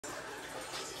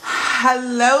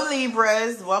Hello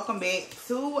Libras, welcome back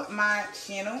to my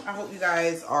channel. I hope you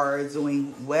guys are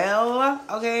doing well.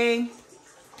 Okay,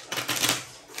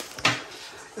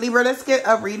 Libra, let's get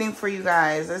a reading for you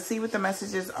guys. Let's see what the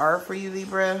messages are for you,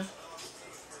 Libra.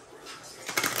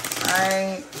 All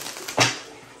right,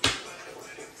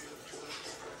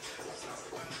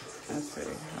 let's see,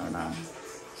 hold on.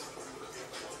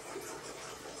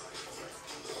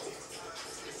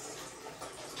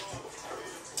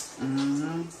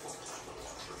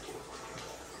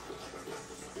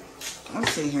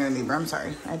 Let's see here, Libra. I'm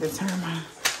sorry. I had to turn my...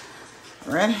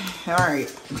 Ready? All right.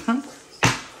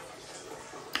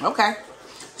 Okay.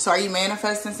 So are you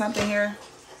manifesting something here?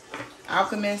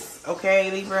 Alchemist.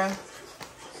 Okay, Libra.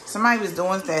 Somebody was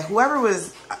doing that. Whoever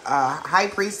was a high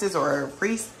priestess or a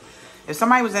priest, if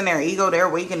somebody was in their ego, they're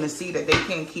waking to see that they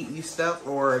can't keep you stuck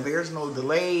or there's no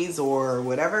delays or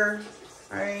whatever.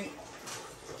 All right.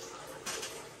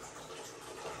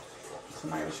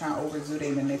 Somebody was trying to overdo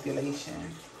their manipulation.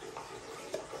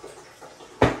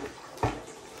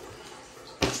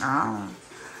 Oh,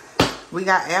 we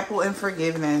got apple and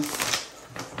forgiveness.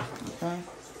 Okay.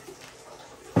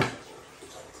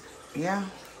 Yeah.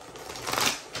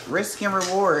 Risk and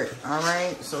reward. All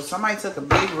right. So somebody took a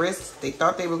big risk. They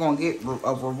thought they were going to get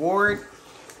a reward.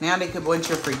 Now they could want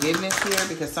your forgiveness here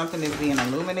because something is being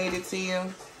illuminated to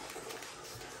you.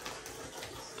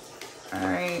 All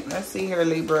right. Let's see here,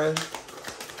 Libra.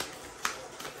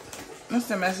 What's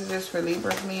the messages for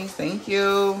Libra, please? Thank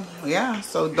you. Yeah,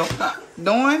 so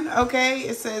dawn, okay?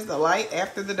 It says the light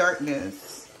after the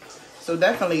darkness. So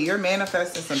definitely you're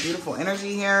manifesting some beautiful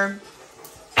energy here.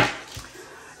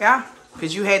 Yeah,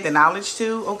 because you had the knowledge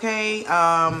too, okay?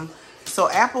 So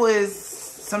apple is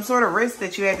some sort of risk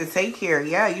that you had to take here.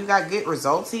 Yeah, you got good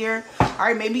results here. All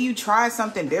right, maybe you try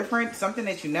something different, something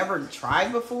that you never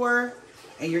tried before,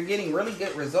 and you're getting really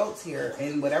good results here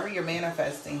in whatever you're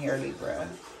manifesting here, Libra.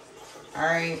 All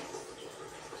right.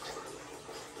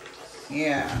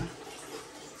 Yeah.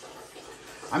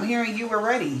 I'm hearing you were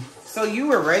ready. So you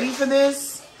were ready for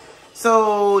this.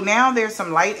 So now there's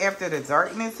some light after the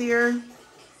darkness here.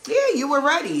 Yeah, you were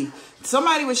ready.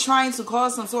 Somebody was trying to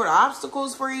cause some sort of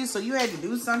obstacles for you. So you had to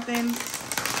do something.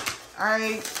 All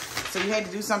right. So you had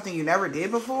to do something you never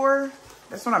did before.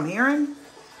 That's what I'm hearing.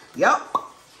 Yep.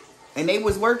 And they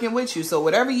was working with you. So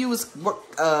whatever you was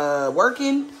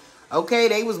working... Okay,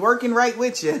 they was working right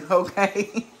with you,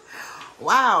 okay?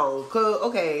 Wow,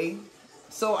 okay.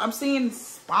 So I'm seeing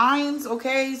spines,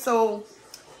 okay? So,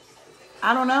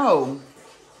 I don't know.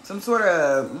 Some sort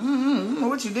of,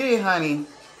 what you did, honey.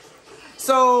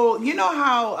 So, you know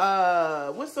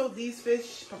how, what's these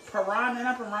fish, not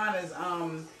piranhas,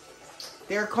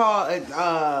 they're called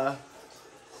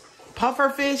puffer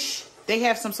fish. They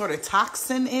have some sort of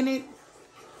toxin in it.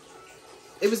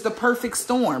 It was the perfect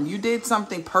storm. You did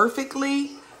something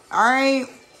perfectly. All right.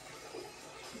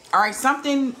 All right.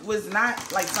 Something was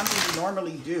not like something you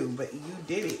normally do, but you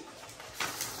did it.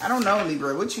 I don't know,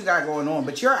 Libra, what you got going on,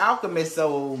 but you're an alchemist.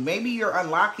 So maybe you're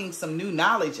unlocking some new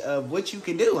knowledge of what you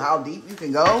can do, how deep you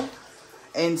can go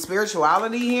in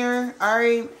spirituality here. All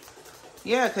right.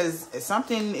 Yeah, because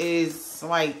something is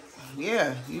like,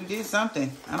 yeah, you did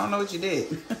something. I don't know what you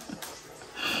did.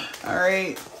 All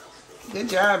right. Good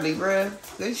job, Libra.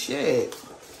 Good shit.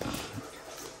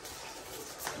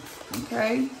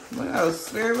 Okay. What else?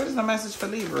 Spirit, what is the message for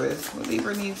Libra? What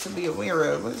Libra needs to be aware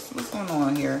of? What's going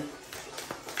on here?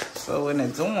 So in the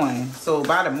dawn. So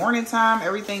by the morning time,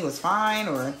 everything was fine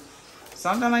or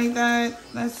something like that.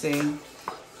 Let's see.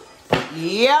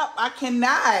 Yep, I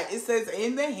cannot. It says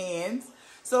in the hands.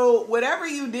 So whatever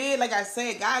you did, like I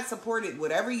said, God supported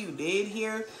whatever you did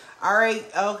here. All right.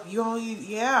 Oh,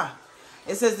 yeah.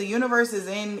 It says the universe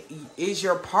is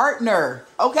your partner.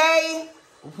 Okay?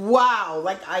 Wow.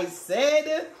 Like I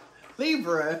said,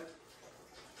 Libra.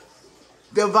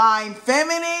 Divine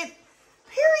feminine.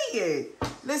 Period.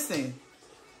 Listen.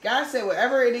 God said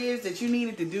whatever it is that you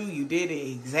needed to do, you did it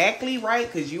exactly right.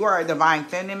 Because you are a divine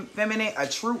feminine, a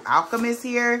true alchemist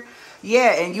here.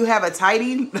 Yeah, and you have a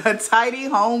tidy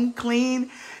home, clean,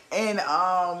 and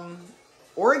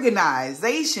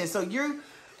organization. So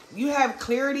you have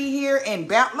clarity here and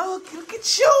look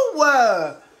at you.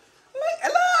 Look,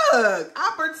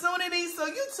 opportunity. So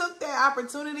you took that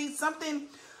opportunity. Something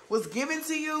was given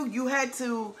to you. You had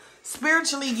to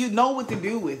spiritually, you know what to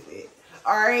do with it.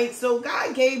 All right. So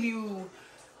God gave you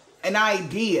an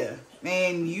idea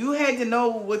and you had to know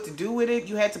what to do with it.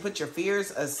 You had to put your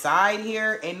fears aside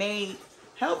here and they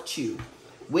helped you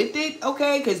with it.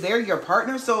 Okay. Because they're your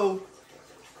partner. So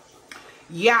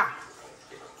yeah.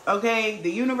 Okay,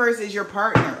 the universe is your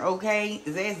partner, okay?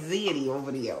 That's Zeddy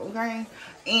over there, okay?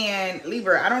 And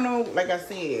Libra, I don't know, like I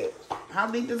said, how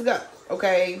deep this go,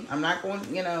 okay? I'm not going,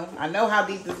 you know, I know how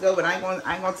deep this go, but I ain't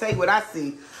gonna tell you what I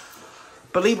see.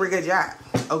 But Libra, good job,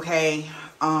 okay?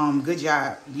 Good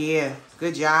job, yeah,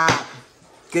 good job,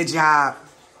 good job.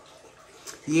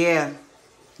 Yeah,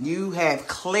 you have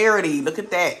clarity. Look at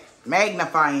that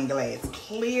magnifying glass.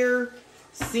 Clear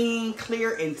seeing,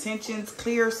 clear intentions,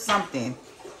 clear something.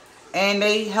 And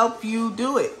they help you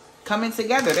do it. Coming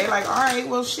together. They like, all right,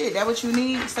 well, shit, that what you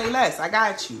need? Say less. I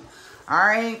got you. All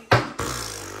right?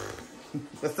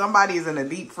 But somebody is in a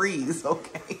deep freeze,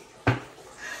 okay?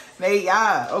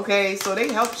 Okay? So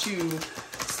they helped you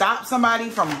stop somebody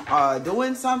from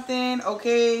doing something,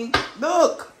 okay?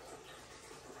 Look.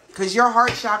 Because your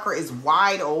heart chakra is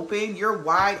wide open. You're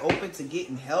wide open to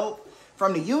getting help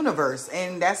from the universe.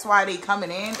 And that's why they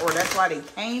coming in, or that's why they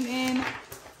came in.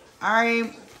 All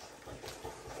right?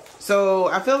 So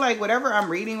I feel like whatever I'm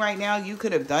reading right now, you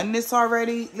could have done this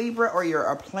already, Libra, or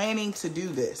you're planning to do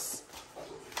this.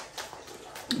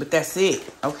 But that's it,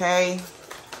 okay?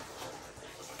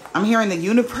 I'm hearing the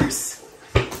universe.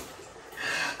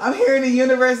 I'm hearing the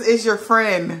universe is your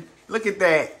friend. Look at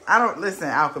that. I don't listen,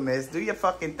 alchemist. Do your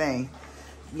fucking thing.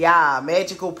 Yeah,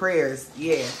 magical prayers.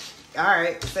 Yeah. All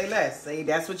right. Say less. Say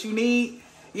that's what you need.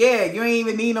 Yeah, you ain't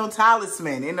even need no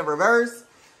talisman. In the reverse.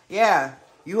 Yeah.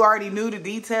 You already knew the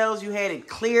details. You had it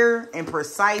clear and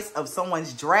precise of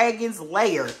someone's dragon's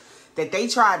lair that they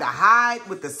tried to hide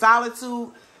with the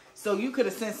solitude. So you could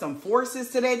have sent some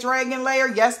forces to that dragon lair.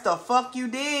 Yes, the fuck you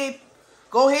did.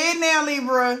 Go ahead now,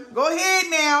 Libra. Go ahead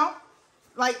now.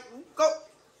 Like, go.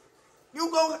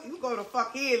 You go the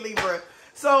fuck ahead, Libra.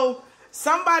 So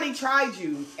somebody tried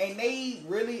you and they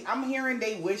really, I'm hearing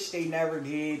they wish they never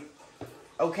did.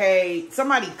 Okay.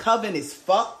 Somebody coven is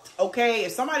fucked. Okay,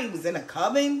 if somebody was in a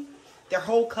coven, their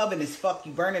whole coven is fuck.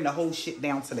 You burning the whole shit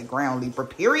down to the ground, Libra.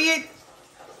 Period.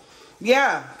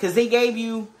 Yeah, because they gave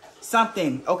you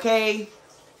something. Okay.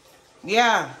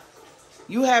 Yeah,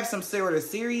 you have some sort of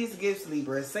serious gifts,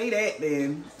 Libra. Say that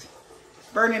then.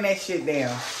 Burning that shit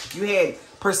down. You had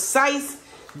precise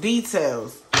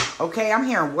details. Okay, I'm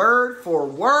hearing word for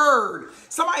word.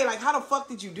 Somebody like, how the fuck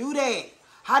did you do that?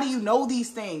 How do you know these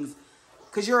things?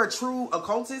 Because you're a true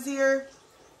occultist here.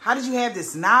 How did you have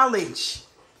this knowledge?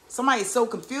 Somebody is so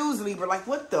confused, Libra. Like,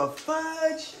 what the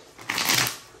fudge?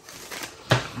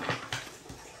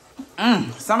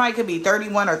 Somebody could be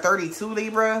 31 or 32,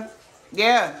 Libra.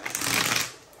 Yeah.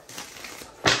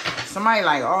 Somebody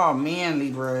like, oh, man,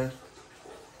 Libra.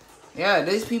 Yeah,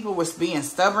 these people was being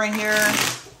stubborn here.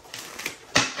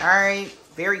 All right.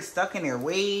 Very stuck in their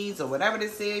ways or whatever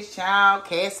this is. Child,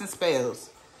 casting spells.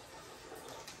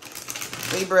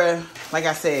 Libra, like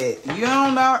I said, you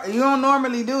don't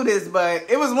normally do this, but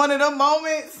it was one of them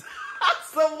moments. I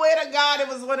swear to God, it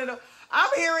was one of them. I'm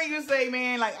hearing you say,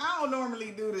 man, like, I don't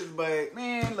normally do this, but,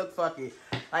 man, look, fuck it.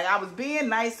 Like, I was being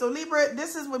nice. So, Libra,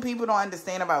 this is what people don't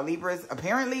understand about Libras.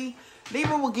 Apparently,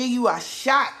 Libra will give you a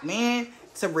shot, man,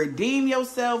 to redeem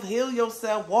yourself, heal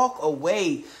yourself, walk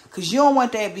away. Because you don't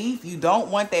want that beef. You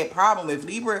don't want that problem. If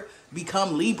Libra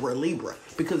become Libra.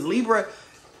 Because Libra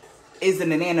is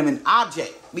an inanimate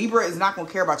object. Libra is not going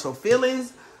to care about your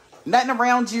feelings, nothing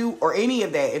around you, or any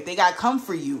of that if they got come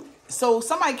for you. So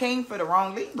somebody came for the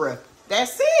wrong Libra.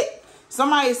 That's it.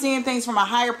 Somebody is seeing things from a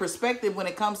higher perspective when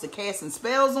it comes to casting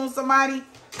spells on somebody.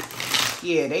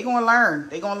 Yeah, they going to learn.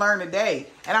 They going to learn today.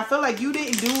 And I feel like you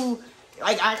didn't do,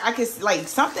 like, I could, like,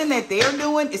 something that they're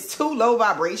doing is too low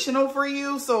vibrational for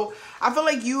you. So I feel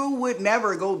like you would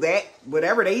never go that,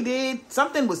 whatever they did,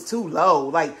 something was too low.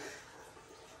 Like,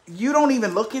 you don't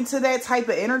even look into that type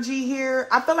of energy here.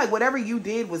 I feel like whatever you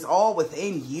did was all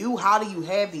within you. How do you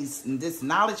have this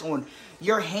knowledge on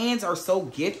your hands are so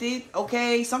gifted,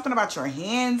 okay? Something about your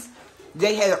hands.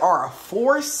 They are a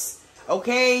force,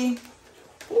 okay?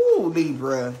 Ooh,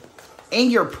 Libra.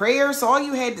 In your prayers, all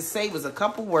you had to say was a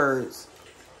couple words.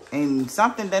 And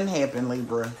something didn't happen,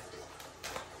 Libra.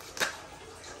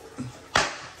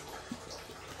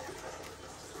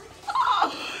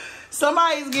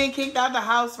 Somebody's getting kicked out the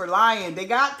house for lying. They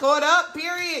got caught up,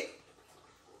 period.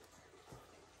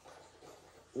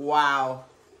 Wow.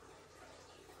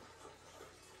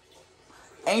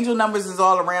 Angel numbers is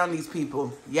all around these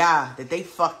people. Yeah, that they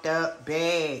fucked up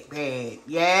bad.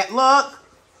 Yeah, look.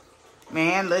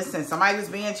 Man, listen, somebody was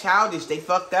being childish. They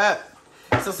fucked up.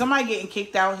 So somebody getting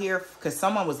kicked out here because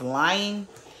someone was lying.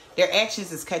 Their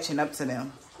actions is catching up to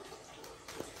them.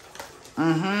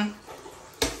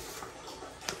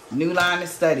 New line of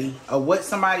study of what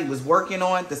somebody was working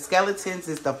on. The skeletons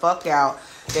is the fuck out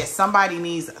that somebody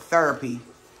needs therapy.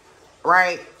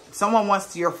 Right? Someone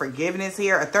wants your forgiveness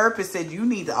here. A therapist said you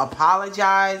need to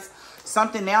apologize.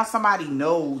 Something now, somebody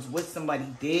knows what somebody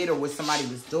did or what somebody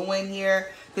was doing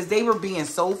here. Because they were being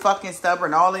so fucking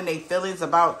stubborn, all in their feelings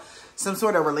about some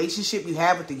sort of relationship you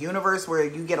have with the universe where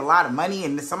you get a lot of money,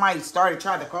 and somebody started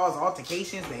trying to cause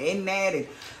altercations to end that. And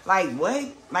like, what?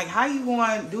 Like, how you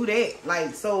going to do that?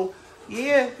 Like, so,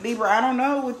 yeah, Libra, I don't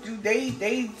know what you,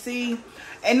 they see.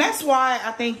 And that's why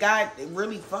I think God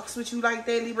really fucks with you like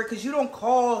that, Libra, because you don't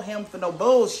call him for no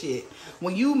bullshit.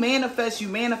 When you manifest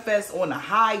on a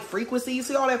high frequency. You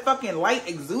see all that fucking light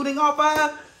exuding off of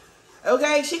her?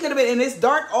 Okay, she could have been in this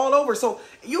dark all over. So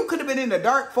you could have been in the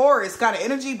dark forest kind of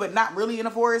energy, but not really in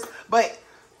a forest. But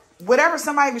whatever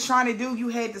somebody was trying to do, you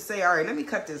had to say, all right, let me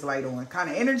cut this light on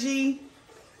kind of energy.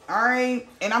 All right.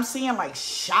 And I'm seeing like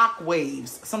shock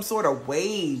waves, some sort of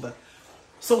wave.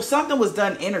 So something was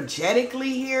done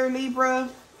energetically here, Libra.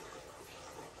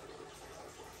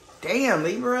 Damn,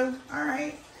 Libra. All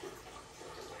right.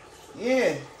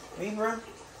 Yeah, Libra.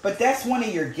 But that's one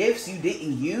of your gifts you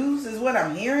didn't use is what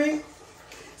I'm hearing.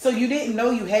 So you didn't know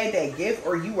you had that gift,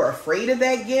 or you were afraid of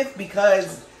that gift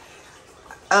because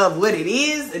of what it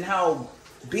is and how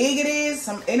big it is.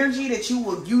 Some energy that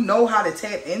you know how to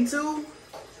tap into.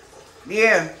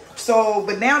 Yeah. So,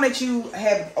 but now that you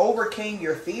have overcame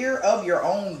your fear of your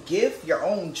own gift, your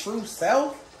own true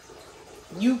self,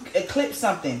 you eclipse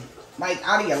something like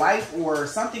out of your life, or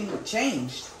something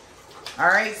changed. All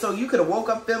right. So you could have woke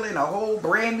up feeling a whole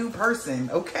brand new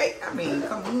person. Okay. I mean,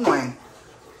 come on.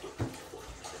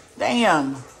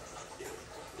 Damn.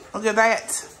 Look at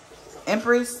that.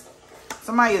 Empress.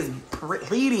 Somebody is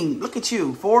pleading. Look at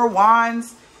you. 4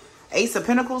 Wands. Ace of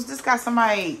Pentacles. This got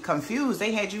somebody confused.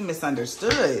 They had you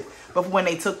misunderstood. But when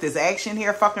they took this action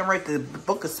here, fucking write the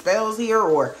book of spells here,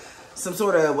 or some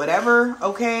sort of whatever,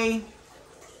 okay?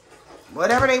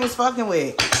 Whatever they was fucking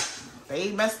with,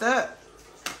 they messed up.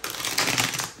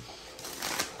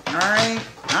 All right.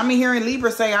 I'm hearing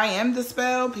Libra say, I am the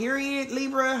spell, period.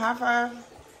 Libra, high five.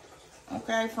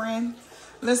 Okay, friend.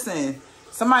 Listen,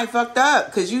 somebody fucked up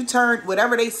because you turned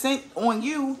whatever they sent on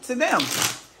you to them.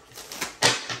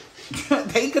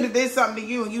 They could have did something to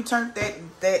you and you turned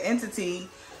that entity.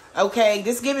 Okay,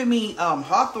 this giving me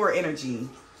Hawthorne energy.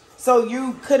 So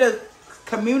you could have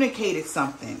communicated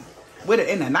something with it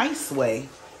in a nice way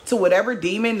to whatever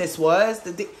demon this was.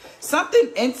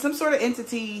 Something in some sort of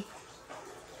entity.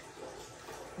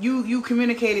 You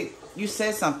communicated. You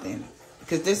said something,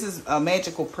 because this is a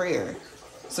magical prayer,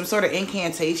 some sort of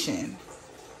incantation.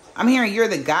 I'm hearing you're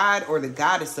the god or the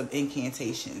goddess of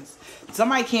incantations.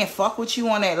 Somebody can't fuck with you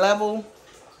on that level.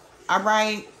 All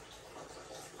right.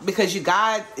 Because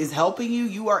God is helping you.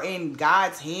 You are in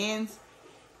God's hands.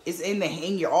 It's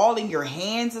you're all in your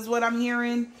hands is what I'm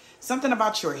hearing. Something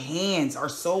about your hands are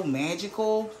so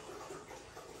magical.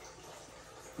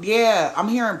 Yeah, I'm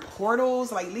hearing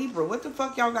portals. Like, Libra, what the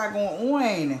fuck y'all got going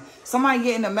on? Somebody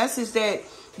getting a message that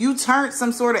you turned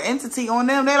some sort of entity on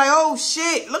them. They're like, oh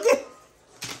shit, look at,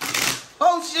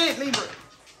 oh shit, Libra.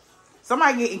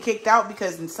 Somebody getting kicked out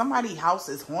because somebody's house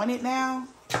is haunted now.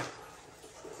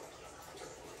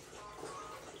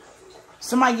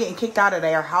 Somebody getting kicked out of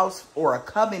their house or a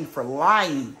coven for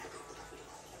lying.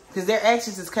 Because their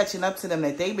actions is catching up to them,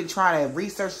 that they've been trying to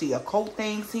research the occult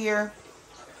things here.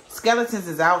 Skeletons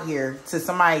is out here to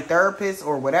somebody, therapist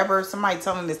or whatever. Somebody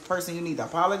telling this person you need to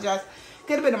apologize.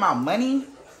 Could have been about money.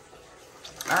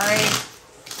 All right.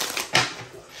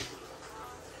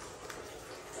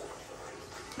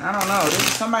 I don't know. This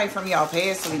is somebody from y'all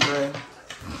past, Libra.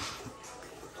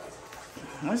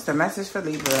 What's the message for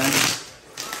Libra?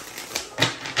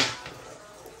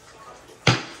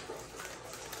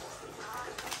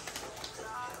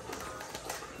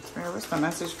 What's the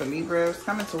message for Libra? It's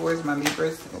coming towards my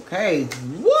Libras. Okay.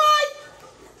 What?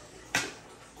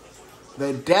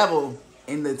 The devil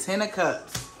in the 10 of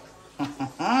Cups.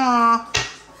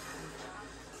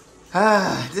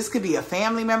 This could be a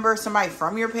family member, somebody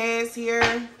from your past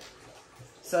here.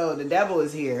 So the devil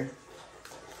is here.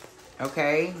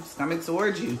 Okay. It's coming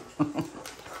towards you.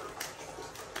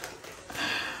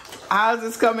 How's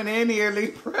this coming in here,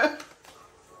 Libra?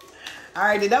 All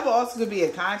right, the devil also could be a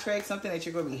contract, something that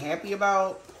you're going to be happy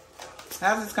about.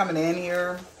 How's this coming in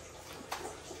here?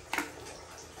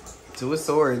 2 of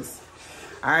Swords.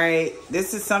 All right,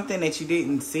 this is something that you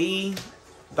didn't see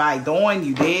by doing.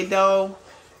 You did, though.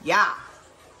 Yeah.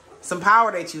 Some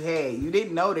power that you had. You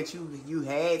didn't know that you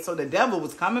had. So the devil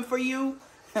was coming for you.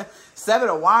 7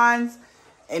 of Wands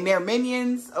and their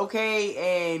minions,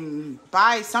 okay? And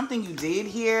by something you did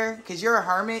here, because you're a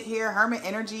hermit here, hermit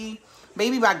energy.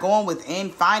 Maybe by going within,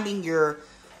 finding your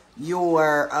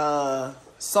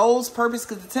soul's purpose,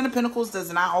 because the Ten of Pentacles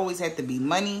does not always have to be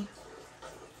money.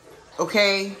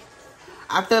 Okay?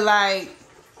 I feel like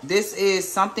this is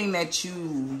something that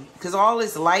you, because all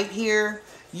this light here,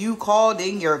 you called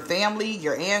in your family,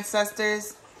 your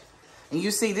ancestors. And you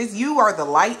see this, you are the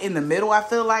light in the middle, I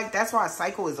feel like. That's why a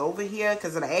cycle is over here,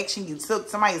 because of the action you took.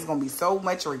 Somebody is going to be so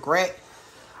much regret.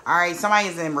 All right, somebody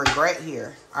is in regret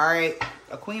here. All right,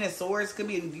 a Queen of Swords could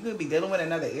be, you could be dealing with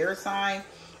another air sign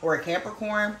or a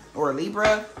Capricorn or a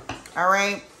Libra. All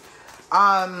right.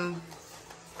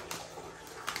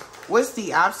 What's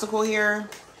the obstacle here?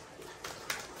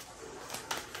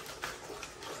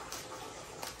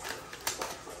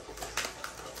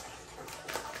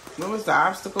 What was the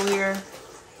obstacle here?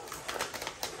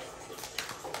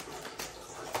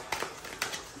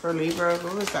 For Libra,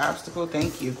 what was the obstacle?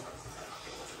 Thank you.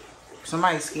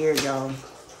 Somebody's scared, y'all.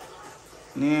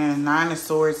 Yeah, Nine of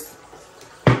Swords.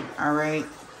 All right.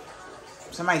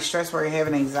 Somebody's stressed, worried,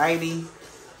 having anxiety.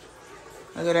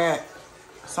 Look at that.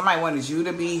 Somebody wanted you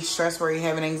to be stressed, worried,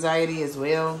 having anxiety as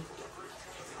well.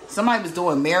 Somebody was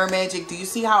doing mirror magic. Do you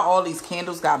see how all these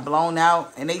candles got blown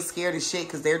out? And they scared as shit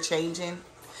because they're changing.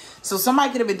 So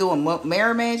somebody could have been doing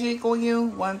mirror magic on you.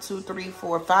 1, 2, 3,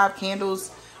 4, 5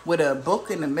 candles with a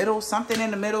book in the middle. Something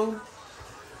in the middle.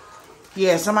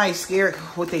 Yeah, somebody's scared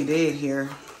what they did here.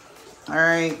 All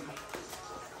right.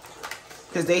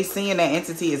 Because they seeing that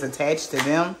entity is attached to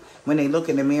them when they look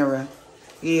in the mirror.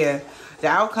 Yeah. The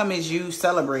outcome is you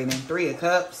celebrating. 3 of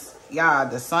Cups. Yeah,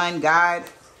 the sun god,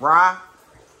 Ra.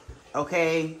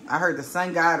 Okay. I heard the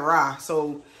sun god, Ra.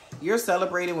 So you're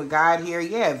celebrating with God here.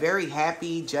 Yeah, very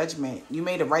happy judgment. You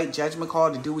made the right judgment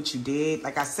call to do what you did.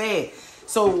 Like I said.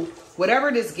 So whatever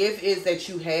this gift is that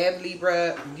you have,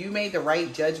 Libra, you made the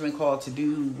right judgment call to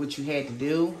do what you had to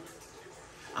do.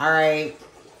 All right.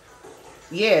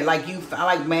 Yeah, like you, I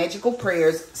like magical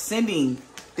prayers, sending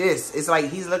this. It's like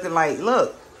he's looking like,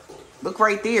 look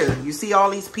right there. You see all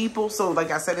these people? So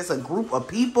like I said, it's a group of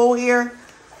people here.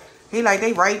 He like,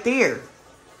 they right there.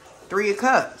 3 of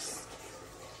Cups.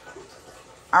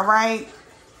 All right.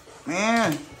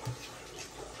 Man.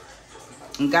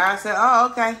 And God said, oh,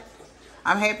 okay.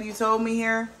 I'm happy you told me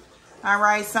here. All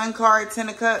right. Sun card, 10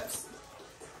 of Cups.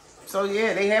 So,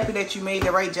 yeah, they happy that you made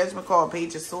the right judgment call,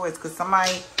 Page of Swords. Because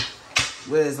somebody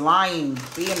was lying,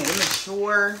 being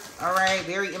immature. All right.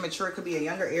 Very immature. It could be a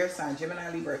younger air sign.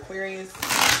 Gemini, Libra, Aquarius.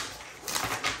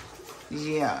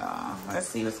 Yeah. Let's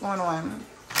see what's going on.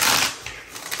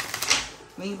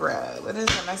 Libra. What is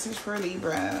the message for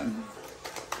Libra?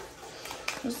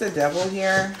 What's the devil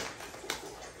here?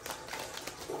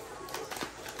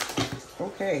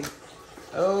 Okay.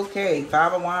 Okay.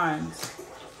 5 of Wands.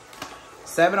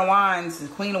 7 of Wands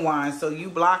and Queen of Wands. So you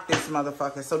blocked this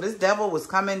motherfucker. So this devil was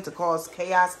coming to cause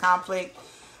chaos, conflict,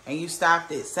 and you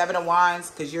stopped it. 7 of Wands,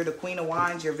 because you're the Queen of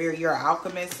Wands. You're an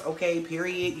alchemist. Okay,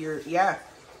 period.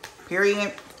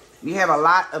 Period. You have a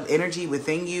lot of energy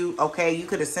within you. Okay, you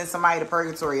could have sent somebody to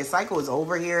purgatory. A cycle is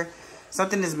over here.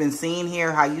 Something has been seen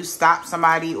here. How you stop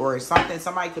somebody or something.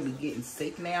 Somebody could be getting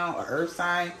sick now. Or earth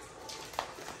sign.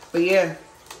 But yeah,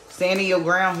 standing your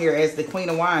ground here as the Queen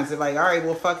of Wands. They're like, all right,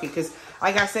 well, fuck it. Because,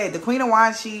 like I said, the Queen of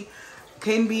Wands, she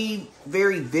can be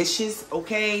very vicious,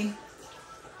 okay?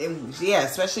 And yeah,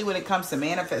 especially when it comes to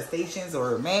manifestations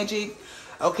or magic,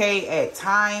 okay? At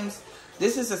times,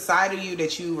 this is a side of you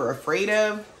that you were afraid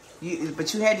of.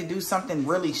 But you had to do something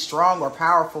really strong or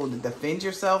powerful to defend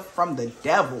yourself from the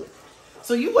devil.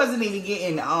 So you wasn't even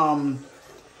getting,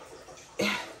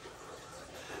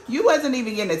 you wasn't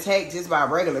even getting attacked just by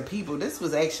regular people. This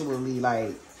was actually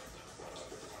like,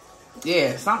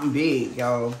 yeah, something big,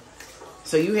 y'all.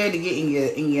 So you had to get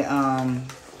in your,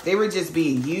 they were just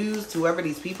being used, whoever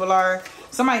these people are.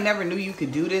 Somebody never knew you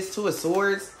could do this. 2 of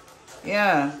Swords.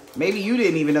 Yeah, maybe you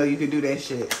didn't even know you could do that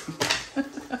shit.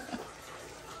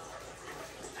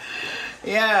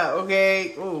 Yeah,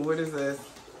 okay. Oh, what is this?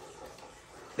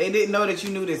 They didn't know that you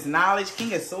knew this knowledge.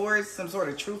 King of Swords, some sort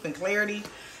of truth and clarity.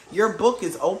 Your book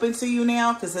is open to you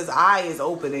now because his eye is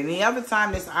open. And the other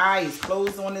time this eye is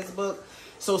closed on this book.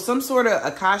 So some sort of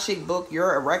Akashic book,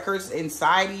 your records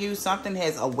inside of you. Something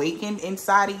has awakened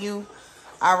inside of you.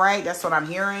 All right, that's what I'm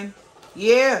hearing.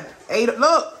 Yeah,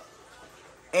 look.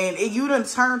 And you done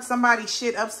turned somebody's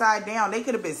shit upside down. They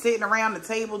could have been sitting around the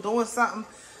table doing something.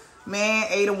 Man,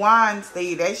 8 of Wands,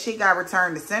 that shit got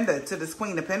returned to sender to this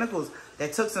Queen of Pentacles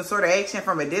that took some sort of action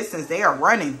from a distance. They are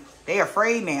running. They are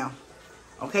afraid now.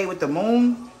 Okay, with the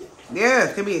moon. Yeah,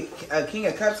 it could be a King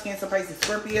of Cups, Cancer, Pisces,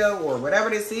 Scorpio, or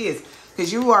whatever this is.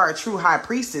 Because you are a true high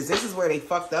priestess. This is where they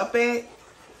fucked up at.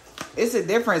 It's a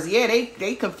difference. Yeah,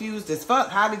 they confused as fuck.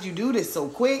 How did you do this so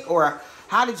quick? Or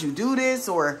how did you do this?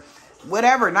 Or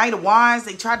whatever, Knight of Wands,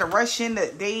 they tried to rush in.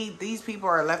 These people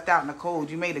are left out in the cold.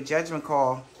 You made a judgment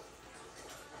call.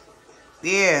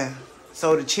 Yeah.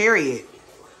 So the Chariot.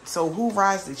 So who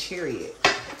rides the Chariot?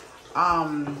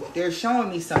 They're showing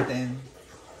me something.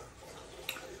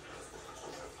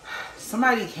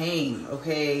 Somebody came,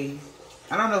 okay?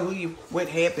 I don't know what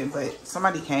happened, but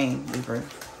somebody came, Libra.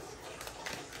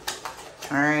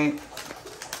 All right.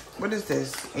 What is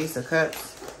this? Ace of Cups.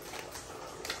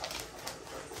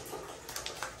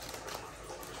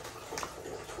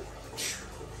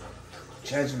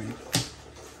 Judgment.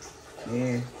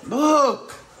 Yeah.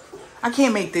 Look. I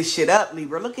can't make this shit up,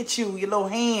 Libra. Look at you, your little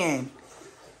hand.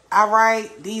 All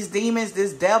right. These demons,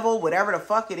 this devil, whatever the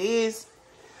fuck it is.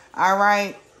 All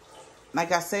right.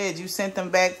 Like I said, you sent them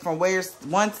back from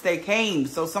once they came.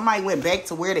 So somebody went back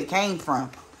to where they came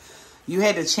from. You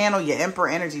had to channel your Emperor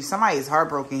energy. Somebody is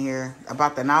heartbroken here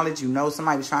about the knowledge. You know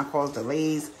somebody was trying to cause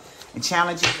delays and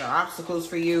challenges or obstacles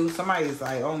for you. Somebody is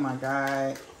like, oh my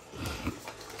God.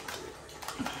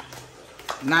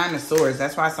 9 of Swords.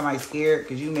 That's why somebody's scared,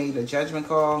 because you made a judgment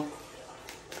call.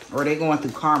 Or they going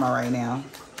through karma right now.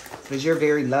 Because you're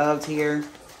very loved here.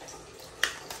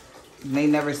 They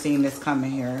never seen this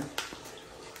coming here.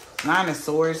 9 of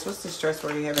Swords. What's the stress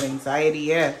where you having anxiety?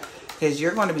 Yeah. Because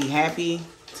you're going to be happy.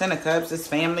 10 of Cups. This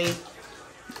family.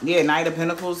 Yeah. Knight of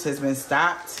Pentacles has been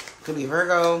stopped. Could be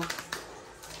Virgo.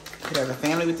 Could have a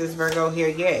family with this Virgo here.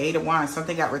 Yeah. 8 of Wands.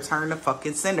 Something got returned to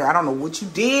fucking sender. I don't know what you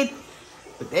did,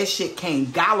 but that shit came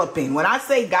galloping. When I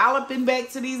say galloping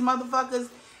back to these motherfuckers,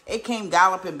 it came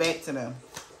galloping back to them.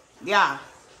 Yeah.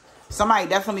 Somebody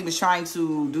definitely was trying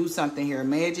to do something here.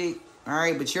 Magic. All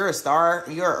right. But you're a star.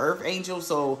 You're an earth angel.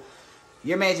 So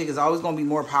your magic is always going to be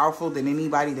more powerful than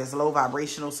anybody that's low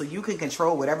vibrational. So you can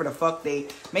control whatever the fuck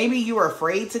maybe you were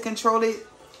afraid to control it,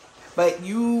 but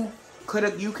you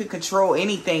could control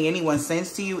anything anyone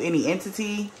sends to you, any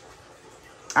entity.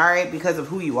 All right. Because of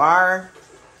who you are.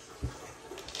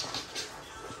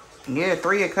 Yeah,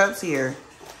 3 of Cups here.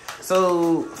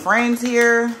 So, friends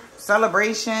here.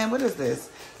 Celebration. What is this?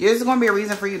 There's going to be a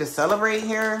reason for you to celebrate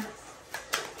here.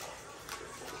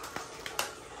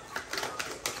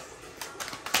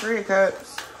 3 of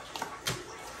Cups.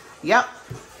 Yep.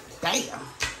 Damn.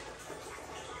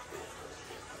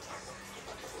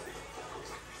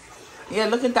 Yeah,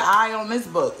 look at the eye on this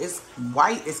book. It's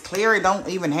white. It's clear. It don't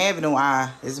even have no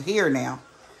eye. It's here now.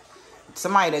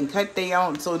 Somebody done cut their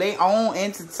own, so they own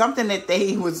into something that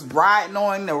they was riding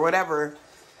on or whatever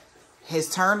has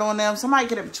turned on them. Somebody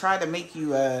could have tried to make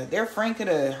you, their friend could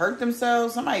have hurt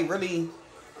themselves. Somebody really,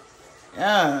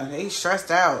 yeah, they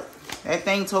stressed out. That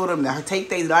thing told them to take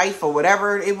their life or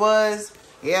whatever it was.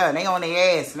 Yeah, they on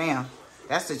their ass now.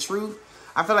 That's the truth.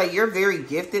 I feel like you're very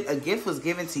gifted. A gift was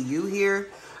given to you here.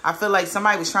 I feel like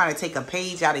somebody was trying to take a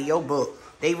page out of your book.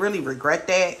 They really regret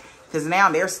that. Because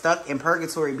now they're stuck in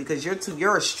purgatory because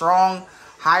you're a strong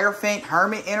Hierophant,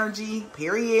 Hermit energy,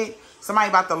 period. Somebody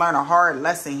about to learn a hard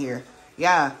lesson here.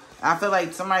 Yeah, I feel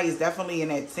like somebody's definitely in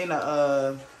that 10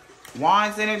 of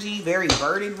Wands energy, very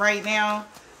burdened right now.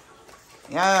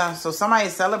 Yeah, so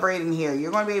somebody's celebrating here.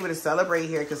 You're going to be able to celebrate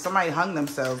here because somebody hung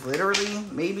themselves, literally,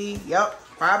 maybe. Yep,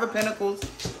 5 of Pentacles.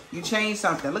 You changed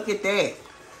something. Look at that.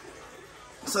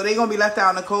 So they're going to be left out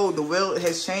in the cold. The will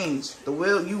has changed.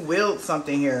 You willed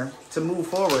something here to move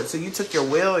forward. So you took your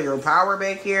will, your power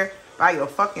back here by your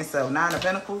fucking self. 9 of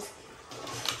Pentacles.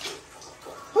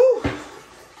 Whew.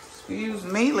 Excuse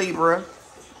me, Libra.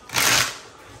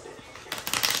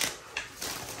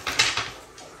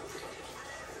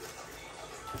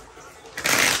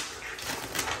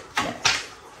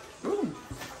 Ooh.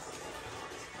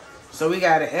 So we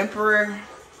got an Emperor.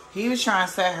 He was trying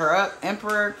to set her up.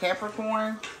 Emperor,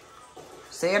 Capricorn.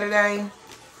 Saturday.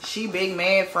 She big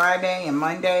mad Friday and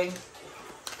Monday.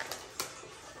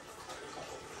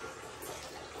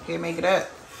 Can't make it up.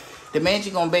 The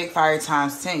magic gonna backfire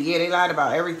times 10. Yeah, they lied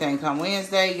about everything. Come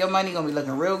Wednesday, your money gonna be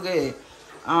looking real good.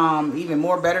 Even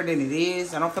more better than it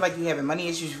is. I don't feel like you having money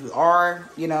issues. You are,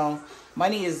 you know.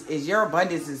 Money is your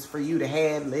abundance is for you to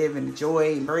have, live, and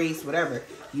enjoy, embrace, whatever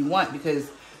you want.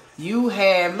 Because you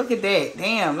have, look at that.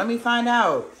 Damn, let me find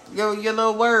out. Your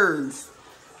little words.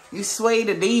 You swayed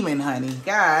a demon, honey.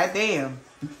 God damn.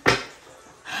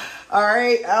 All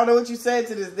right. I don't know what you said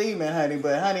to this demon, honey.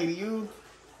 But, honey, yeah.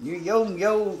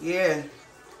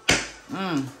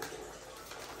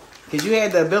 Because you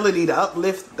had the ability to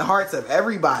uplift the hearts of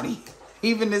everybody.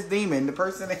 Even this demon, the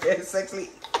person that had sexually.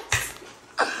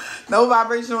 No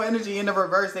vibrational energy in the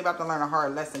reverse. They about to learn a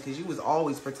hard lesson because you was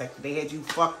always protected. They had you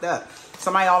fucked up.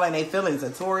 Somebody all in their feelings. A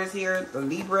Taurus here, the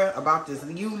Libra, about this.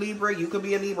 You Libra, you could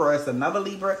be a Libra or it's another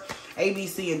Libra. A, B,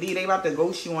 C, and D. They about to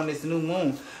ghost you on this new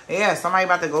moon. Yeah, somebody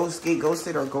about to get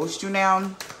ghosted or ghost you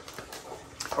now.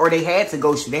 Or they had to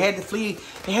ghost you. They had to flee.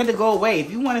 They had to go away.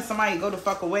 If you wanted somebody to go the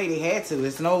fuck away, they had to.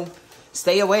 It's no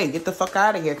stay away. Get the fuck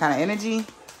out of here kind of energy.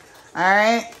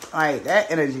 Alright? Like that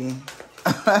energy.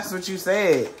 That's what you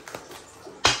said.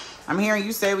 I'm hearing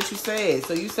you say what you said.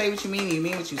 So you say what you mean. You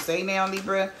mean what you say now,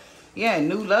 Libra. Yeah,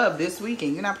 new love this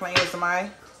weekend. You're not playing with somebody.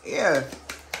 Yeah.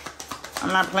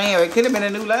 I'm not playing. It could have been a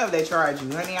new love that tried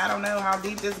you, honey. I don't know how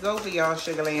deep this goes for y'all,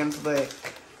 sugar lambs, but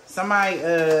somebody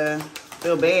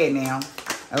feel bad now.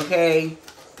 Okay?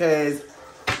 Because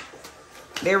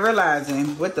they're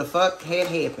realizing what the fuck had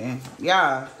happened.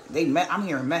 Yeah, I'm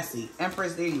hearing messy.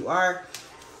 Empress, there you are.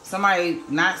 Somebody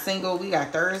not single. We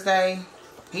got Thursday.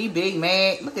 He big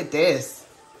mad. Look at this.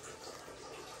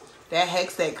 That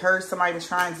hex, that curse somebody was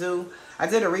trying to do. I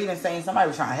did a reading saying somebody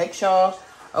was trying to hex y'all.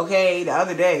 Okay, the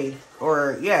other day.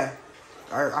 Or, yeah.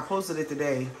 Or I posted it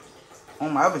today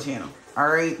on my other channel.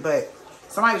 Alright, but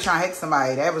somebody was trying to hex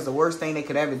somebody. That was the worst thing they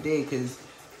could ever did because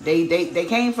they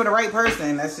came for the right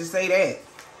person. Let's just say that.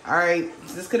 Alright,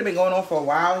 this could have been going on for a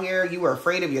while here. You were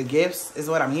afraid of your gifts is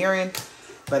what I'm hearing.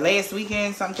 But last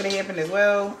weekend, something could have happened as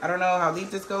well. I don't know how deep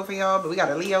this go for y'all, but we got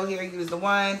a Leo here. You was the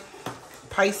one.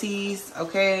 Pisces,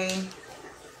 okay.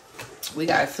 We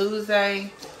got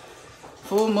Tuesday.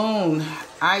 Full moon.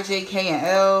 I, J, K, and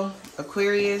L.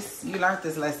 Aquarius, you learned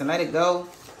this lesson. Let it go.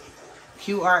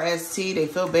 QRST, they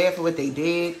feel bad for what they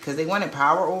did because they wanted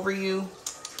power over you.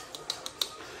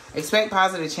 Expect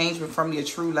positive change from your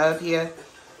true love here.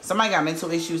 Somebody got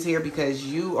mental issues here because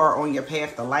you are on your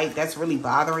path to light. That's really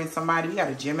bothering somebody. We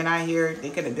got a Gemini here.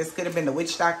 This could have been the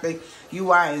witch doctor, U,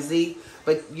 Y, and Z.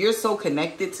 But you're so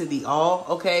connected to the all,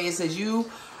 okay? It says you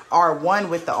are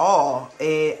one with the all.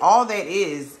 And all that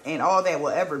is and all that will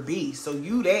ever be. So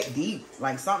you that deep,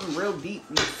 like something real deep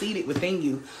seated within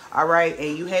you, all right?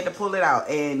 And you had to pull it out.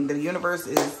 And the universe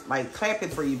is like clapping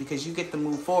for you because you get to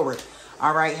move forward.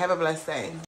 All right? Have a blessed day.